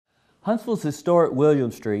Huntsville's historic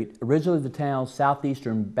William Street, originally the town's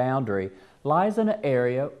southeastern boundary, lies in an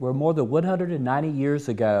area where more than 190 years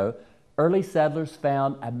ago, early settlers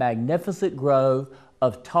found a magnificent grove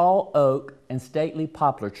of tall oak and stately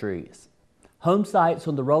poplar trees. Home sites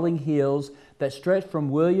on the rolling hills that stretch from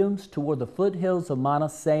Williams toward the foothills of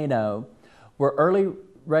Montesano were early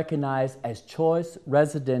recognized as choice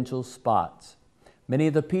residential spots. Many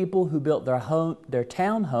of the people who built their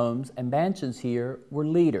townhomes and mansions here were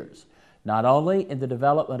leaders, not only in the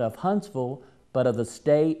development of Huntsville, but of the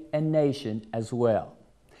state and nation as well.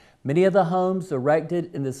 Many of the homes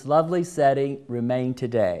erected in this lovely setting remain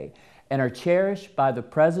today and are cherished by the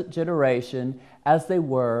present generation as they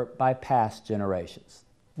were by past generations.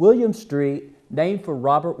 William Street, named for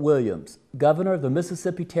Robert Williams, governor of the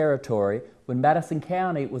Mississippi Territory when Madison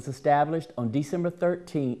County was established on December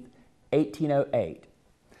 13, 1808.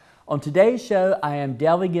 On today's show, I am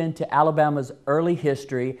delving into Alabama's early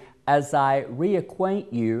history as I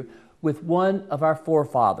reacquaint you with one of our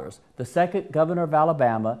forefathers, the second governor of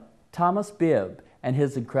Alabama, Thomas Bibb, and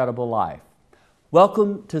his incredible life.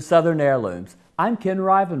 Welcome to Southern Heirlooms. I'm Ken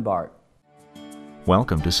Rivenbark.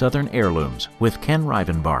 Welcome to Southern Heirlooms with Ken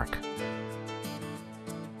Rivenbark.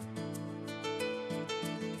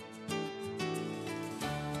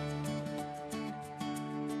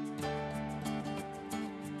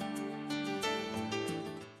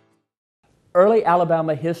 Early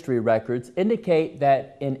Alabama history records indicate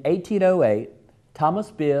that in 1808,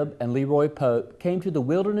 Thomas Bibb and Leroy Pope came to the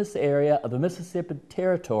wilderness area of the Mississippi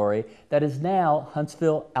Territory that is now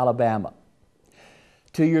Huntsville, Alabama.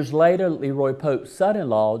 2 years later, Leroy Pope's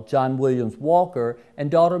son-in-law, John Williams Walker,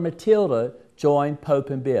 and daughter Matilda joined Pope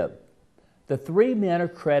and Bibb. The three men are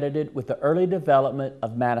credited with the early development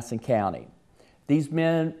of Madison County. These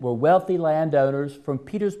men were wealthy landowners from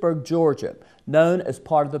Petersburg, Georgia, known as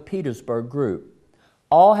part of the Petersburg Group.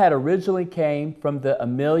 All had originally came from the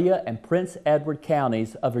Amelia and Prince Edward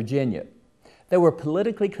counties of Virginia. They were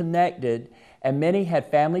politically connected, and many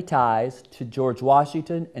had family ties to George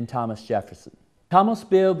Washington and Thomas Jefferson. Thomas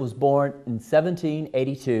Bibb was born in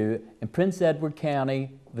 1782 in Prince Edward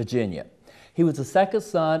County, Virginia. He was the second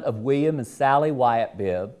son of William and Sally Wyatt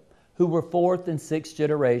Bibb, who were fourth and sixth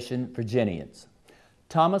generation Virginians.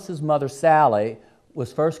 Thomas's mother, Sally,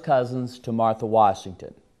 was first cousins to Martha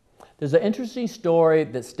Washington. There's an interesting story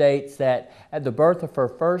that states that at the birth of her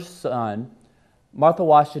first son, Martha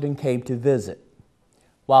Washington came to visit.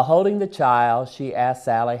 While holding the child, she asked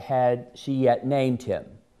Sally had she yet named him.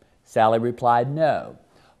 Sally replied no.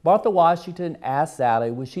 Martha Washington asked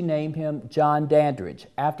Sally would she name him John Dandridge,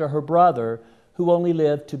 after her brother, who only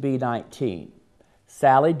lived to be 19.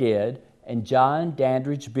 Sally did, and John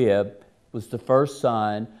Dandridge Bibb was the first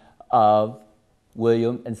son of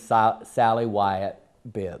William and Sally Wyatt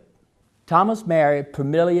Bibb. Thomas married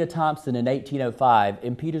Pamelia Thompson in 1805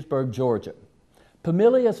 in Petersburg, Georgia.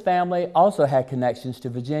 Pamelia's family also had connections to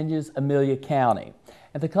Virginia's Amelia County,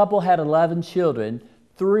 and the couple had 11 children,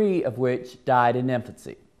 3 of which died in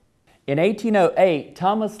infancy. In 1808,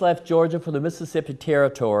 Thomas left Georgia for the Mississippi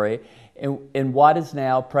Territory in what is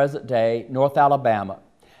now present-day North Alabama,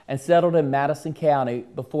 and settled in Madison County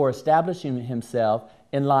before establishing himself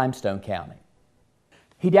in Limestone County.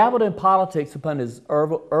 He dabbled in politics upon his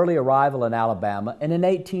early arrival in Alabama, and in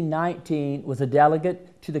 1819 was a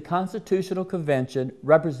delegate to the Constitutional Convention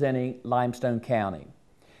representing Limestone County.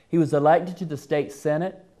 He was elected to the state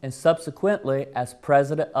Senate and subsequently as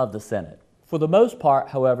president of the Senate. For the most part,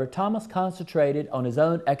 however, Thomas concentrated on his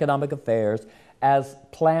own economic affairs as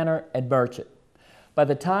planner and merchant. By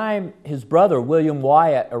the time his brother, William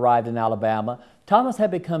Wyatt, arrived in Alabama, Thomas had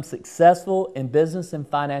become successful in business and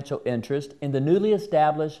financial interest in the newly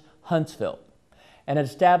established Huntsville and had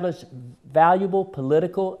established valuable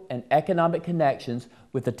political and economic connections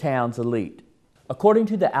with the town's elite. According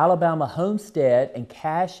to the Alabama Homestead and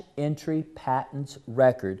Cash Entry Patents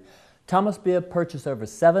record, Thomas Bibb purchased over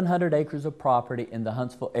 700 acres of property in the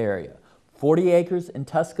Huntsville area, 40 acres in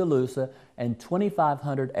Tuscaloosa, and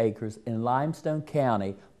 2,500 acres in Limestone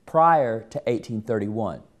County prior to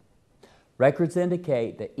 1831. Records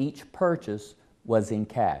indicate that each purchase was in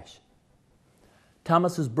cash.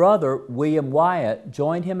 Thomas's brother, William Wyatt,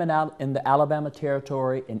 joined him in the Alabama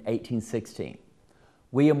Territory in 1816.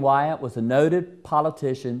 William Wyatt was a noted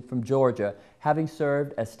politician from Georgia, having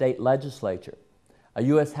served as state legislature, a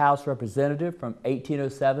U.S. House Representative from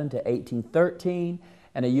 1807 to 1813,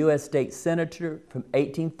 and a U.S. State Senator from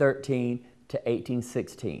 1813 to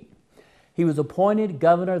 1816. He was appointed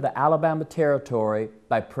governor of the Alabama Territory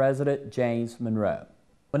by President James Monroe.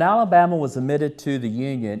 When Alabama was admitted to the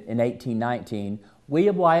Union in 1819,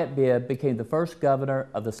 William Wyatt Bibb became the first governor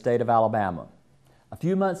of the state of Alabama. A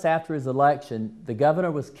few months after his election, the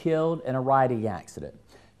governor was killed in a riding accident.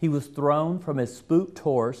 He was thrown from his spooked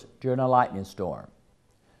horse during a lightning storm.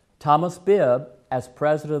 Thomas Bibb, as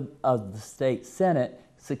president of the state senate,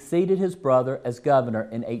 succeeded his brother as governor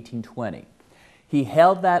in 1820. He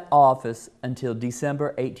held that office until December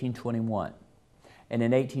 1821. And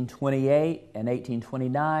in 1828 and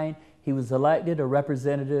 1829, he was elected a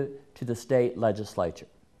representative to the state legislature.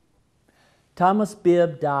 Thomas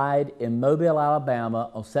Bibb died in Mobile,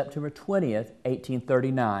 Alabama on September 20th,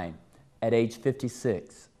 1839, at age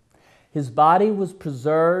 56. His body was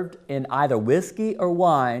preserved in either whiskey or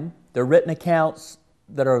wine, there are written accounts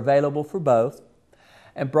that are available for both,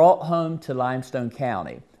 and brought home to Limestone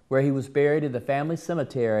County, where he was buried in the family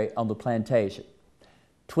cemetery on the plantation.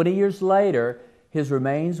 20 years later, his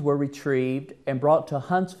remains were retrieved and brought to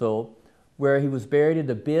Huntsville, where he was buried in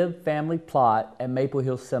the Bibb family plot at Maple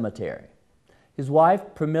Hill Cemetery. His wife,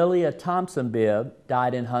 Premilia Thompson Bibb,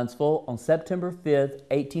 died in Huntsville on September 5,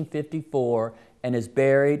 1854, and is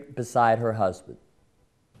buried beside her husband.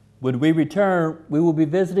 When we return, we will be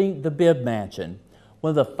visiting the Bibb Mansion,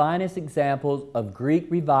 one of the finest examples of Greek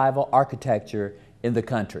Revival architecture in the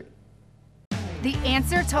country. The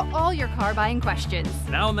answer to all your car buying questions.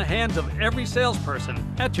 Now in the hands of every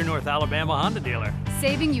salesperson at your North Alabama Honda dealer.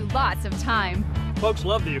 Saving you lots of time. Folks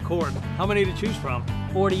love the Accord. How many to choose from?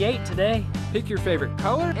 48 today. Pick your favorite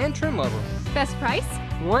color and trim level. Best price?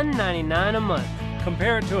 $199 a month.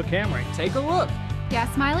 Compare it to a Camry. Take a look.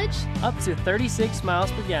 Gas mileage? Up to 36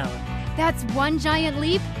 miles per gallon. That's one giant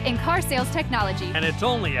leap in car sales technology. And it's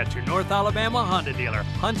only at your North Alabama Honda dealer,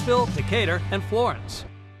 Huntsville, Decatur, and Florence.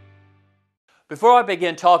 Before I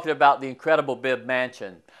begin talking about the incredible Bibb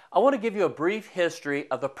Mansion, I want to give you a brief history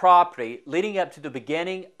of the property leading up to the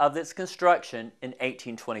beginning of its construction in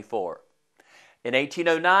 1824. In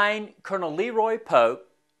 1809, Colonel Leroy Pope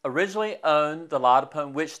originally owned the lot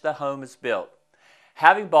upon which the home is built,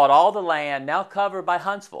 having bought all the land now covered by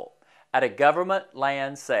Huntsville at a government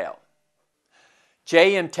land sale.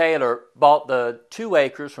 J.M. Taylor bought the 2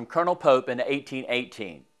 acres from Colonel Pope in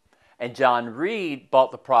 1818, and John Reed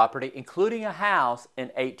bought the property, including a house, in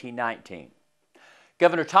 1819.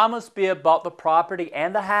 Governor Thomas Bibb bought the property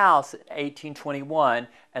and the house in 1821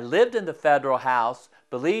 and lived in the federal house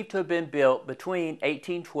believed to have been built between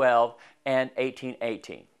 1812 and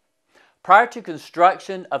 1818. Prior to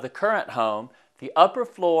construction of the current home, the upper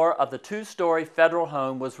floor of the 2-story federal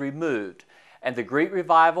home was removed, and the Greek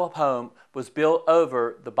Revival home was built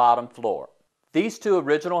over the bottom floor. These 2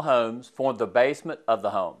 original homes formed the basement of the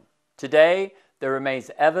home. Today, there remains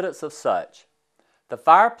evidence of such. The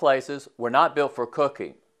fireplaces were not built for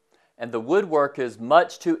cooking, and the woodwork is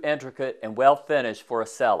much too intricate and well finished for a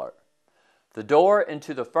cellar. The door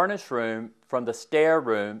into the furnace room from the stair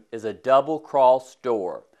room is a double-cross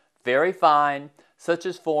door, very fine, such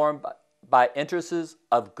as formed by entrances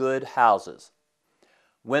of good houses.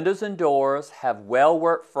 Windows and doors have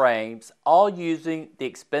well-worked frames, all using the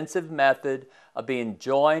expensive method of being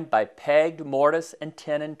joined by pegged mortise and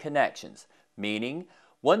tenon connections, meaning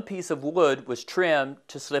one piece of wood was trimmed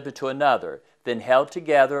to slip into another, then held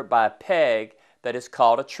together by a peg that is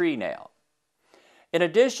called a tree nail. In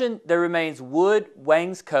addition, there remains wood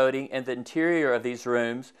wainscoting in the interior of these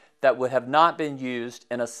rooms that would have not been used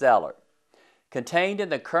in a cellar. Contained in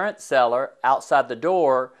the current cellar, outside the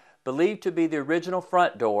door, believed to be the original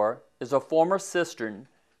front door, is a former cistern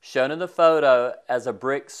shown in the photo as a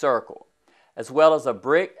brick circle, as well as a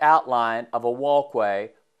brick outline of a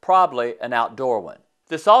walkway, probably an outdoor one.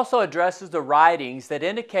 This also addresses the writings that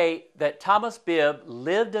indicate that Thomas Bibb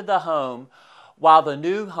lived in the home while the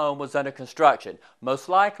new home was under construction, most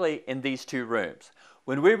likely in these 2 rooms.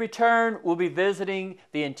 When we return, we'll be visiting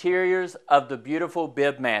the interiors of the beautiful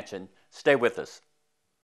Bibb Mansion. Stay with us.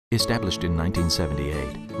 Established in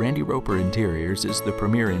 1978, Randy Roper Interiors is the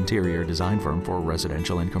premier interior design firm for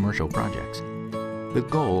residential and commercial projects. The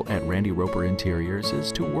goal at Randy Roper Interiors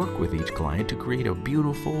is to work with each client to create a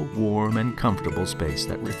beautiful, warm, and comfortable space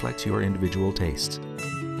that reflects your individual tastes.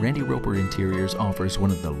 Randy Roper Interiors offers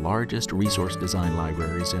one of the largest resource design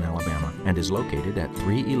libraries in Alabama and is located at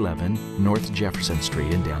 311 North Jefferson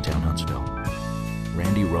Street in downtown Huntsville.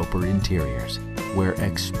 Randy Roper Interiors, where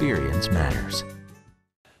experience matters.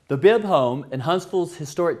 The Bibb home in Huntsville's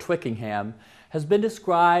historic Twickenham has been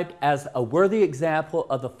described as a worthy example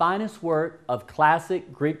of the finest work of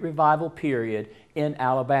classic Greek Revival period in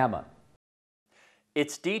Alabama.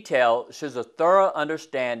 Its detail shows a thorough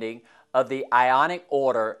understanding of the Ionic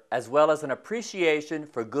order as well as an appreciation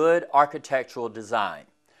for good architectural design.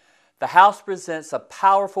 The house presents a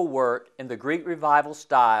powerful work in the Greek Revival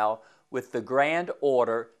style with the grand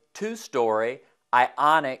order, 2-story,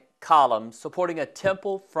 Ionic columns supporting a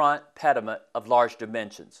temple front pediment of large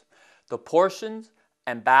dimensions. The portions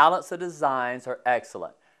and balance of designs are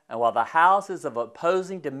excellent, and while the house is of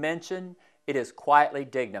opposing dimension, it is quietly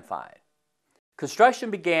dignified. Construction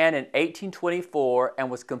began in 1824 and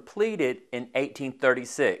was completed in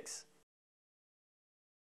 1836.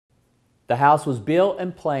 The house was built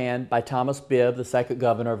and planned by Thomas Bibb, the second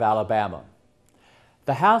governor of Alabama.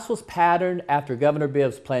 The house was patterned after Governor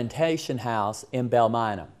Bibb's plantation house in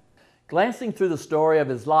Belmina. Glancing through the story of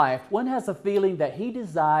his life, one has a feeling that he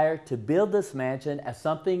desired to build this mansion as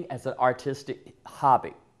something as an artistic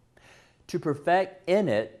hobby, to perfect in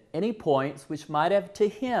it any points which might have to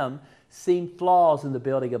him seemed flaws in the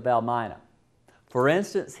building of Belmina. For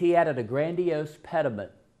instance, he added a grandiose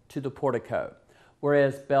pediment to the portico,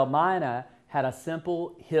 whereas Belmina had a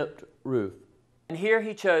simple hipped roof. And here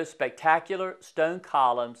he chose spectacular stone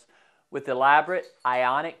columns with elaborate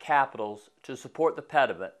Ionic capitals to support the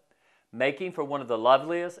pediment, making for one of the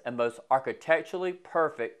loveliest and most architecturally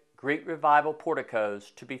perfect Greek Revival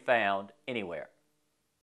porticos to be found anywhere.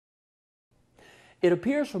 It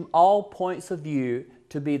appears from all points of view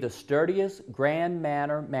to be the sturdiest grand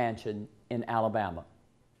manor mansion in Alabama.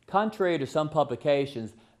 Contrary to some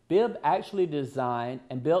publications, Bibb actually designed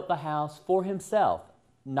and built the house for himself,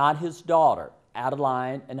 not his daughter,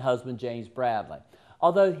 Adeline, and husband James Bradley,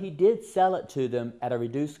 although he did sell it to them at a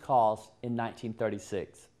reduced cost in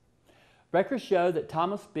 1936. Records show that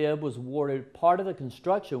Thomas Bibb was awarded part of the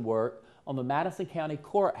construction work on the Madison County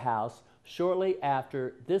Courthouse shortly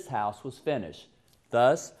after this house was finished.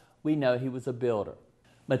 Thus, we know he was a builder.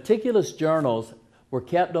 Meticulous journals were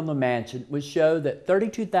kept on the mansion, which show that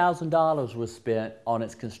 $32,000 was spent on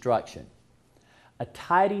its construction. A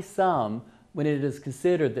tidy sum when it is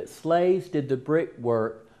considered that slaves did the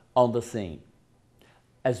brickwork on the scene.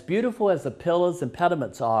 As beautiful as the pillars and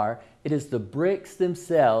pediments are, it is the bricks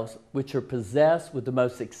themselves which are possessed with the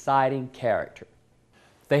most exciting character.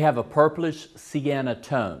 They have a purplish sienna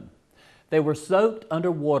tone. They were soaked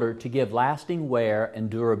under water to give lasting wear and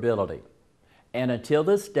durability. And until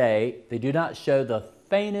this day, they do not show the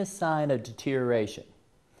faintest sign of deterioration.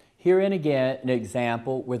 Herein again an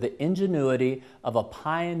example where the ingenuity of a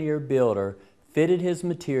pioneer builder fitted his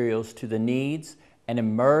materials to the needs and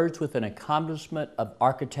emerged with an accomplishment of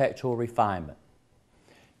architectural refinement.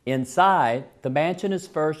 Inside, the mansion is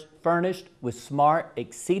first furnished with smart,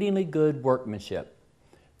 exceedingly good workmanship.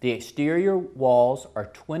 The exterior walls are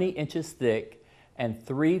 20 inches thick and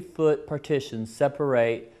 3-foot partitions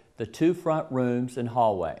separate the two front rooms and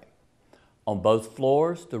hallway. On both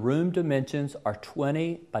floors, the room dimensions are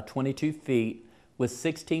 20 by 22 feet with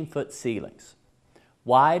 16-foot ceilings.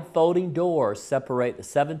 Wide folding doors separate the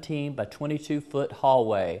 17 by 22-foot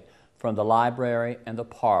hallway from the library and the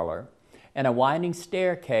parlor, and a winding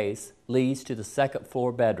staircase leads to the second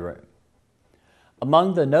floor bedroom.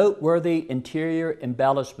 Among the noteworthy interior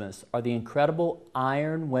embellishments are the incredible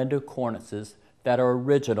iron window cornices that are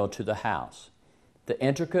original to the house, the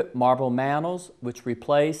intricate marble mantels which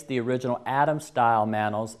replaced the original Adams-style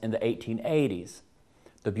mantels in the 1880s,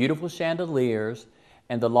 the beautiful chandeliers,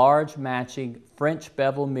 and the large matching French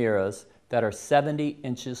bevel mirrors that are 70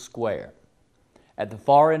 inches square. At the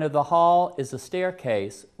far end of the hall is a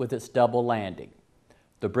staircase with its double landing.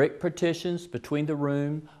 The brick partitions between the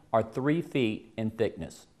room are 3 feet in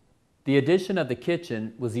thickness. The addition of the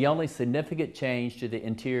kitchen was the only significant change to the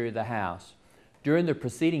interior of the house. During the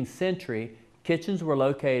preceding century, kitchens were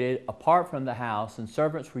located apart from the house and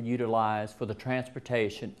servants were utilized for the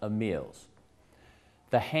transportation of meals.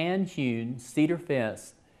 The hand-hewn cedar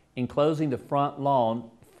fence enclosing the front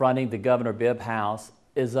lawn fronting the Governor Bibb house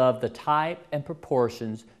is of the type and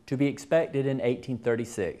proportions to be expected in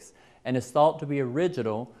 1836 and is thought to be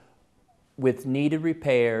original with needed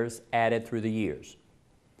repairs added through the years.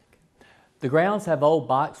 The grounds have old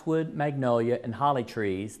boxwood, magnolia, and holly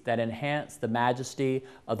trees that enhance the majesty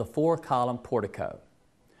of the 4-column portico.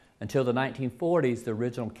 Until the 1940s, the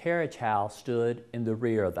original carriage house stood in the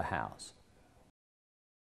rear of the house.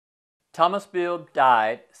 Thomas Bibb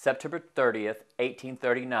died September 30th,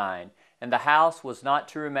 1839, and the house was not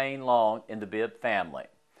to remain long in the Bibb family.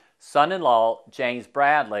 Son-in-law James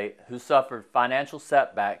Bradley, who suffered financial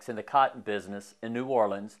setbacks in the cotton business in New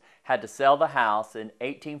Orleans, had to sell the house in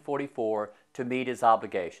 1844 to meet his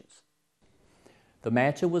obligations. The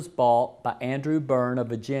mansion was bought by Andrew Byrne of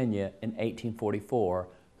Virginia in 1844,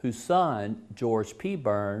 whose son, George P.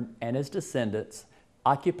 Byrne, and his descendants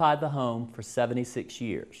occupied the home for 76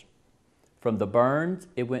 years. From the Byrnes,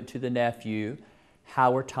 it went to the nephew,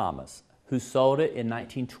 Howard Thomas, who sold it in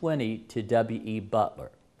 1920 to W.E.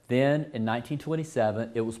 Butler. Then, in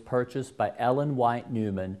 1927, it was purchased by Ellen White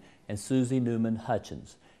Newman and Susie Newman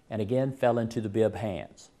Hutchins, and again fell into the Bibb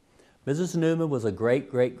hands. Mrs. Newman was a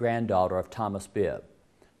great-great-granddaughter of Thomas Bibb.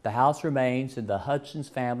 The house remains in the Hutchins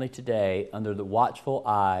family today under the watchful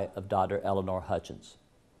eye of Dr. Eleanor Hutchins.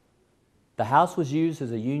 The house was used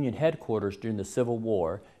as a Union headquarters during the Civil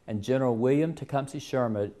War, and General William Tecumseh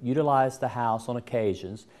Sherman utilized the house on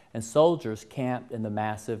occasions, and soldiers camped in the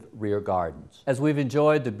massive rear gardens. As we've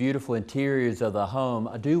enjoyed the beautiful interiors of the home,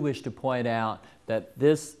 I do wish to point out that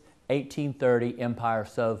this 1830 Empire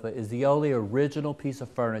sofa is the only original piece of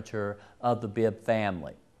furniture of the Bibb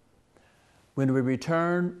family. When we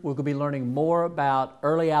return, we're going to be learning more about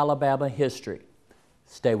early Alabama history.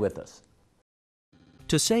 Stay with us.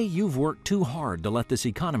 To say you've worked too hard to let this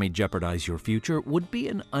economy jeopardize your future would be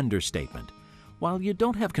an understatement. While you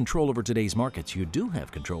don't have control over today's markets, you do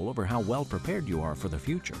have control over how well prepared you are for the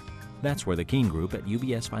future. That's where the Keene Group at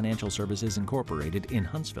UBS Financial Services Incorporated in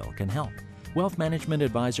Huntsville can help. Wealth Management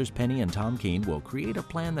Advisors Penny and Tom Keene will create a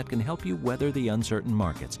plan that can help you weather the uncertain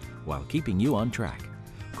markets while keeping you on track.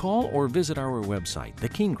 Call or visit our website, the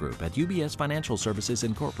Keene Group at UBS Financial Services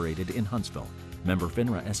Incorporated in Huntsville. Member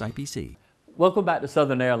FINRA SIPC. Welcome back to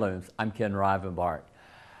Southern Heirlooms. I'm Ken Rivenbark.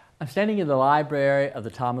 I'm standing in the library of the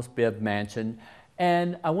Thomas Bibb Mansion,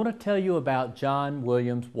 and I want to tell you about John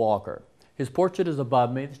Williams Walker. His portrait is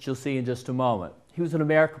above me, that you'll see in just a moment. He was an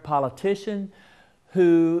American politician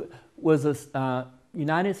who was a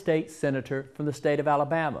United States Senator from the state of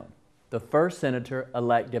Alabama, the first senator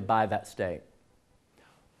elected by that state.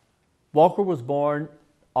 Walker was born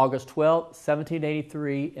August 12,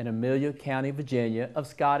 1783 in Amelia County, Virginia, of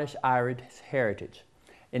Scottish-Irish heritage.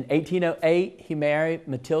 In 1808, he married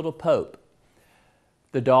Matilda Pope,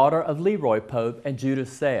 the daughter of Leroy Pope and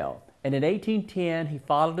Judith Sale. And in 1810, he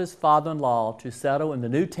followed his father-in-law to settle in the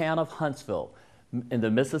new town of Huntsville in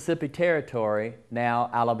the Mississippi Territory, now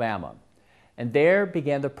Alabama. And there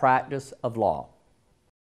began the practice of law.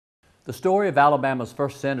 The story of Alabama's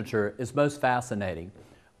first senator is most fascinating.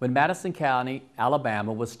 When Madison County,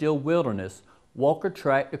 Alabama was still wilderness, Walker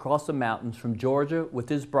trekked across the mountains from Georgia with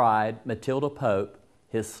his bride, Matilda Pope,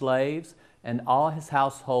 his slaves, and all his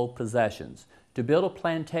household possessions to build a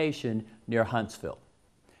plantation near Huntsville.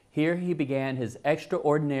 Here he began his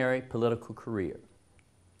extraordinary political career.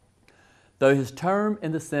 Though his term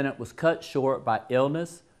in the Senate was cut short by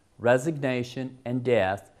illness, resignation, and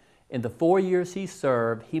death, in the 4 years he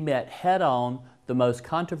served, he met head-on the most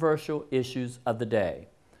controversial issues of the day: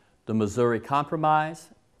 the Missouri Compromise,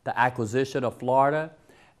 the acquisition of Florida,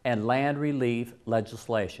 and land relief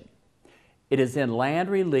legislation. It is in land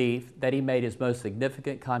relief that he made his most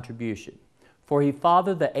significant contribution, for he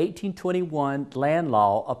fathered the 1821 land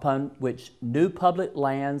law upon which new public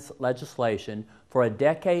lands legislation for a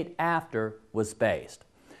decade after was based.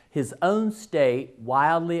 His own state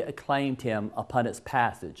wildly acclaimed him upon its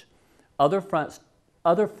passage. Other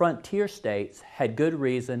frontier states had good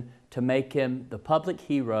reason to make him the public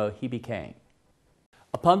hero he became.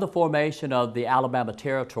 Upon the formation of the Alabama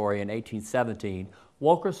Territory in 1817,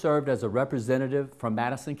 Walker served as a representative from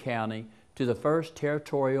Madison County to the first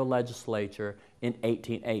territorial legislature in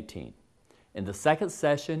 1818. In the second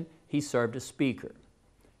session, he served as Speaker.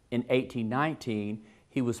 In 1819,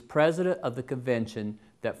 he was president of the convention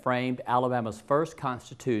that framed Alabama's first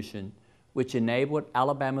Constitution, which enabled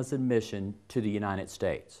Alabama's admission to the United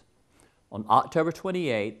States. On October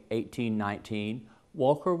 28, 1819,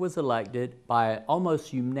 Walker was elected by an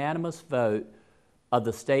almost unanimous vote of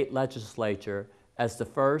the state legislature as the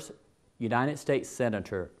first United States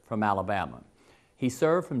Senator from Alabama. He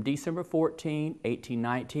served from December 14,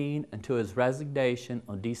 1819 until his resignation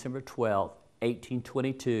on December 12,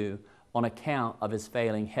 1822 on account of his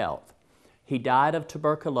failing health. He died of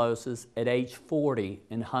tuberculosis at age 40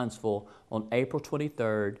 in Huntsville on April 23,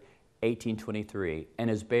 1823, and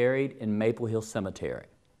is buried in Maple Hill Cemetery.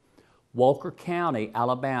 Walker County,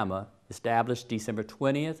 Alabama, established December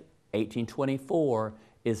 20th, 1824,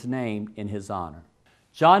 is named in his honor.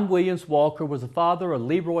 John Williams Walker was the father of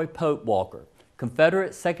Leroy Pope Walker,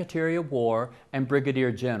 Confederate Secretary of War and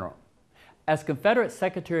Brigadier General. As Confederate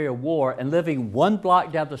Secretary of War and living one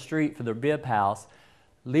block down the street from the Bibb house,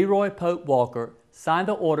 Leroy Pope Walker signed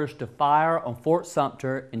the orders to fire on Fort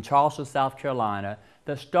Sumter in Charleston, South Carolina,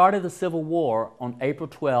 that started the Civil War on April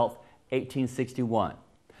 12, 1861.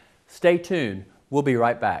 Stay tuned. We'll be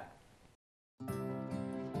right back.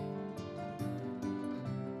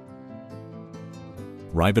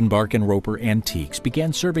 Rivenbark & Roper Antiques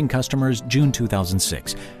began serving customers June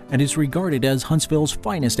 2006 and is regarded as Huntsville's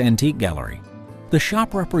finest antique gallery. The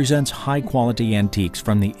shop represents high-quality antiques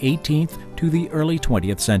from the 18th to the early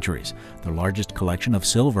 20th centuries, the largest collection of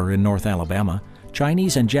silver in North Alabama,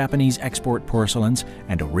 Chinese and Japanese export porcelains,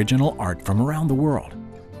 and original art from around the world.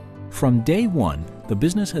 From day one, the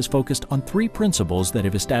business has focused on three principles that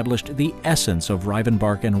have established the essence of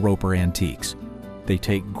Rivenbark and Roper Antiques. They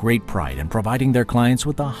take great pride in providing their clients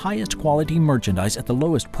with the highest quality merchandise at the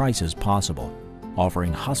lowest prices possible,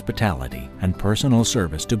 offering hospitality and personal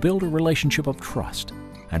service to build a relationship of trust,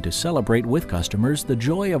 and to celebrate with customers the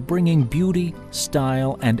joy of bringing beauty,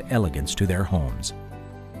 style, and elegance to their homes.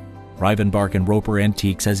 Rivenbark and Roper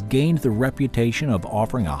Antiques has gained the reputation of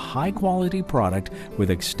offering a high-quality product with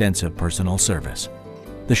extensive personal service.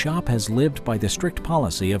 The shop has lived by the strict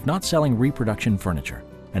policy of not selling reproduction furniture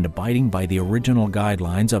and abiding by the original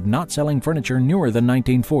guidelines of not selling furniture newer than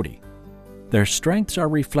 1940. Their strengths are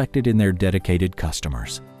reflected in their dedicated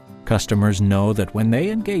customers. Customers know that when they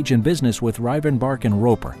engage in business with Rivenbark and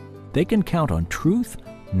Roper, they can count on truth,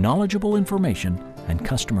 knowledgeable information, and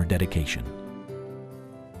customer dedication.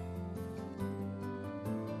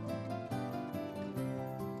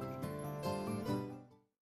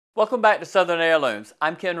 Welcome back to Southern Heirlooms.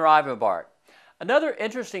 I'm Ken Rivenbark. Another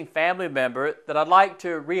interesting family member that I'd like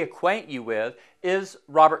to reacquaint you with is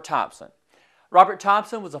Robert Thompson. Robert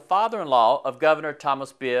Thompson was a father-in-law of Governor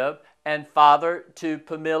Thomas Bibb and father to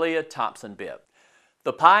Pamelia Thompson Bibb.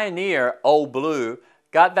 The pioneer, Old Blue,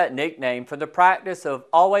 got that nickname from the practice of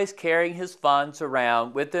always carrying his funds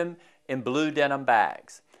around with him in blue denim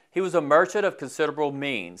bags. He was a merchant of considerable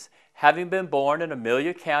means, having been born in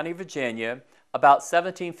Amelia County, Virginia, about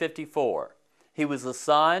 1754. He was the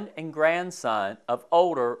son and grandson of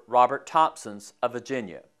older Robert Thompsons of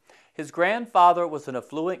Virginia. His grandfather was an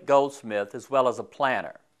affluent goldsmith as well as a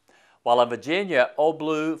planter. While in Virginia, Old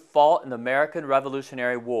Blue fought in the American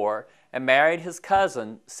Revolutionary War and married his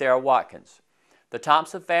cousin, Sarah Watkins. The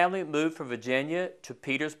Thompson family moved from Virginia to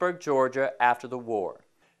Petersburg, Georgia after the war.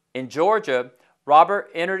 In Georgia, Robert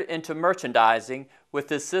entered into merchandising with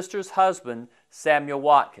his sister's husband, Samuel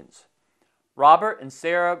Watkins. Robert and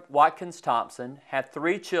Sarah Watkins Thompson had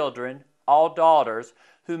 3 children, all daughters,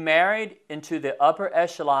 who married into the upper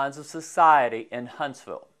echelons of society in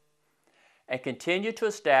Huntsville and continued to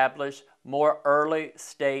establish more early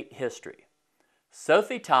state history.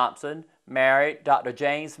 Sophie Thompson married Dr.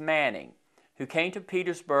 James Manning, who came to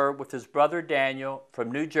Petersburg with his brother Daniel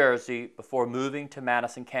from New Jersey before moving to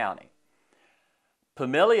Madison County.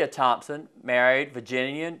 Pamelia Thompson married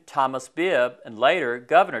Virginian Thomas Bibb and later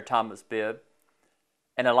Governor Thomas Bibb,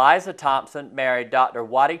 and Eliza Thompson married Dr.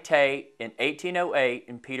 Waddy Tate in 1808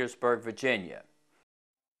 in Petersburg, Virginia.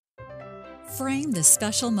 Frame the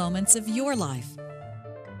special moments of your life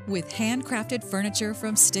with handcrafted furniture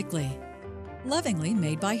from Stickley, lovingly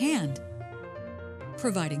made by hand,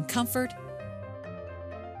 providing comfort,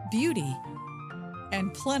 beauty,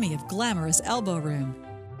 and plenty of glamorous elbow room.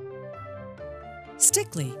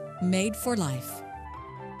 Stickley, made for life.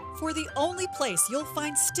 For the only place you'll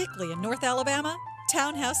find Stickley in North Alabama,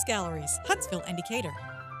 Townhouse Galleries, Huntsville and Decatur.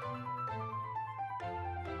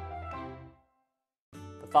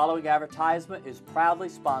 The following advertisement is proudly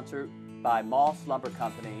sponsored by Moss Lumber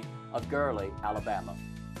Company of Gurley, Alabama.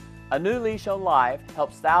 A New Leash on Life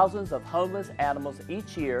helps thousands of homeless animals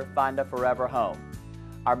each year find a forever home.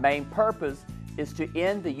 Our main purpose is to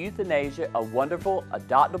end the euthanasia of wonderful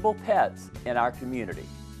adoptable pets in our community.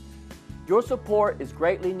 Your support is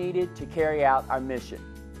greatly needed to carry out our mission.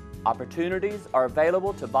 Opportunities are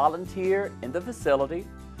available to volunteer in the facility,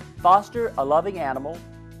 foster a loving animal,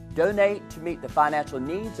 donate to meet the financial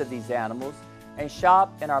needs of these animals, and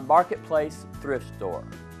shop in our Marketplace thrift store.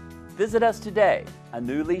 Visit us today. A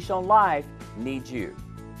New Leash on Life needs you.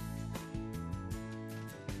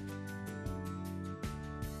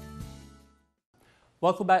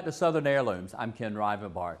 Welcome back to Southern Heirlooms. I'm Ken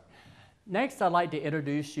Rivenbark. Next, I'd like to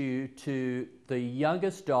introduce you to the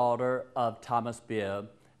youngest daughter of Thomas Bibb,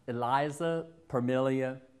 Eliza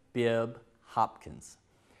Pamelia Bibb Hopkins.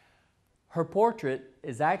 Her portrait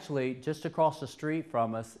is actually just across the street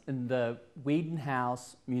from us in the Whedon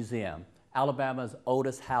House Museum, Alabama's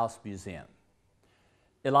oldest house museum.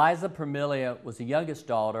 Eliza Pamelia was the youngest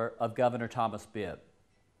daughter of Governor Thomas Bibb.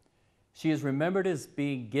 She is remembered as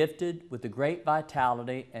being gifted with the great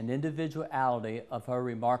vitality and individuality of her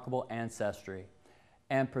remarkable ancestry,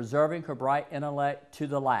 and preserving her bright intellect to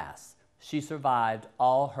the last. She survived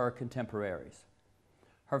all her contemporaries.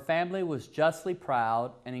 Her family was justly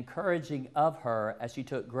proud and encouraging of her as she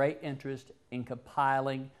took great interest in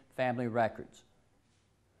compiling family records.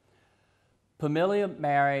 Pamelia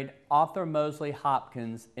married Arthur Mosley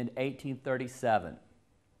Hopkins in 1837.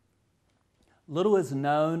 Little is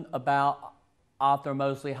known about Arthur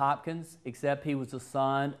Mosley Hopkins, except he was the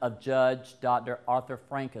son of Judge Dr. Arthur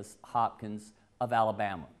Francis Hopkins of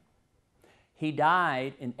Alabama. He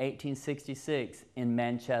died in 1866 in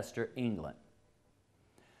Manchester, England.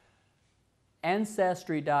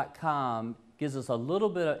 Ancestry.com gives us a little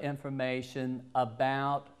bit of information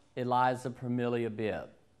about Eliza Permelia Bibb.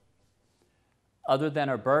 Other than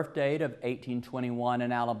her birth date of 1821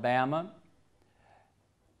 in Alabama,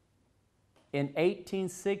 in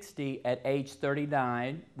 1860, at age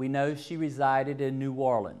 39, we know she resided in New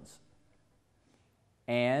Orleans.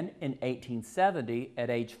 And in 1870, at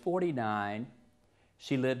age 49,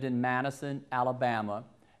 she lived in Madison, Alabama,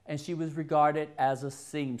 and she was regarded as a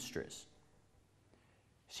seamstress.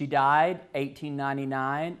 She died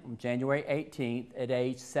 1899 on January 18th at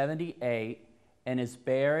age 78 and is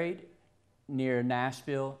buried near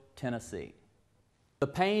Nashville, Tennessee. The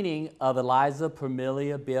painting of Eliza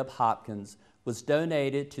Permelia Bibb Hopkins was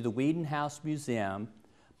donated to the Whedon House Museum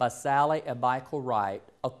by Sally and Michael Wright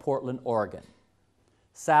of Portland, Oregon.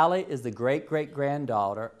 Sally is the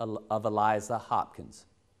great-great-granddaughter of Eliza Hopkins,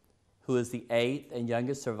 who is the 8th and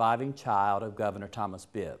youngest surviving child of Governor Thomas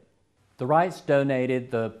Bibb. The Wrights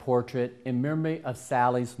donated the portrait in memory of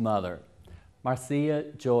Sally's mother,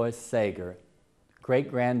 Marcia Joyce Sager,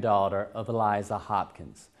 great-granddaughter of Eliza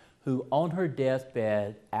Hopkins, who on her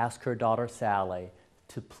deathbed asked her daughter Sally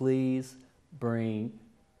to please bring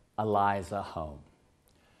Eliza home.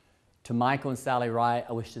 To Michael and Sally Wright,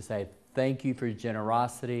 I wish to say thank you for your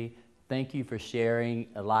generosity. Thank you for sharing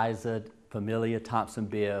Eliza Permelia Thompson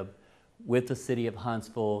Bibb with the city of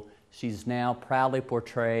Huntsville. She's now proudly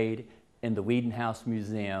portrayed in the Whedon House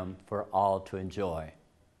Museum for all to enjoy.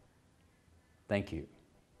 Thank you.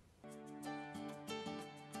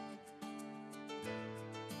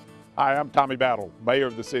 Hi, I'm Tommy Battle, Mayor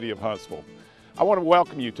of the City of Huntsville. I want to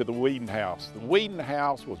welcome you to the Whedon House. The Whedon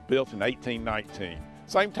House was built in 1819,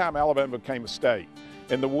 same time Alabama became a state.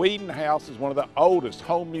 And the Whedon House is one of the oldest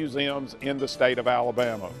home museums in the state of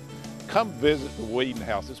Alabama. Come visit the Whedon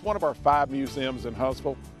House. It's one of our 5 museums in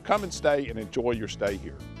Huntsville. Come and stay and enjoy your stay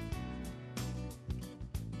here.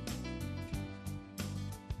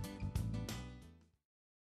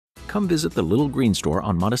 Come visit the Little Green Store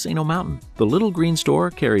on Montesano Mountain. The Little Green Store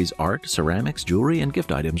carries art, ceramics, jewelry, and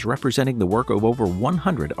gift items representing the work of over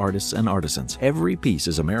 100 artists and artisans. Every piece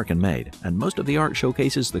is American-made, and most of the art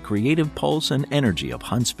showcases the creative pulse and energy of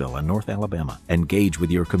Huntsville and North Alabama. Engage with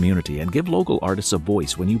your community and give local artists a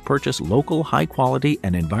voice when you purchase local, high-quality,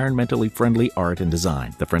 and environmentally friendly art and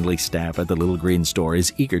design. The friendly staff at the Little Green Store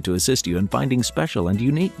is eager to assist you in finding special and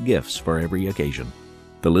unique gifts for every occasion.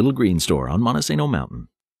 The Little Green Store on Montesano Mountain.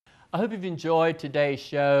 I hope you've enjoyed today's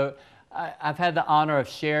show. I've had the honor of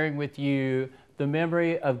sharing with you the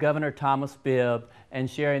memory of Governor Thomas Bibb and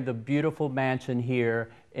sharing the beautiful mansion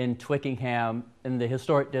here in Twickenham in the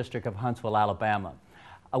historic district of Huntsville, Alabama.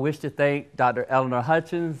 I wish to thank Dr. Eleanor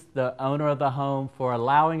Hutchins, the owner of the home, for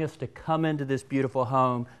allowing us to come into this beautiful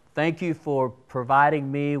home. Thank you for providing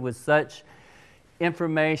me with such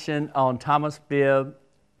information on Thomas Bibb,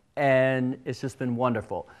 and it's just been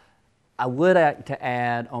wonderful. I would like to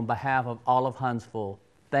add, on behalf of all of Huntsville,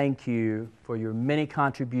 thank you for your many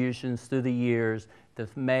contributions through the years that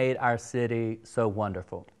have made our city so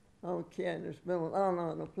wonderful. Oh, Ken, it's been an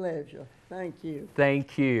honor and a pleasure. Thank you.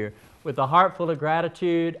 Thank you. With a heart full of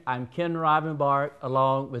gratitude, I'm Ken Rivenbark,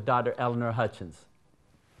 along with Dr. Eleanor Hutchins.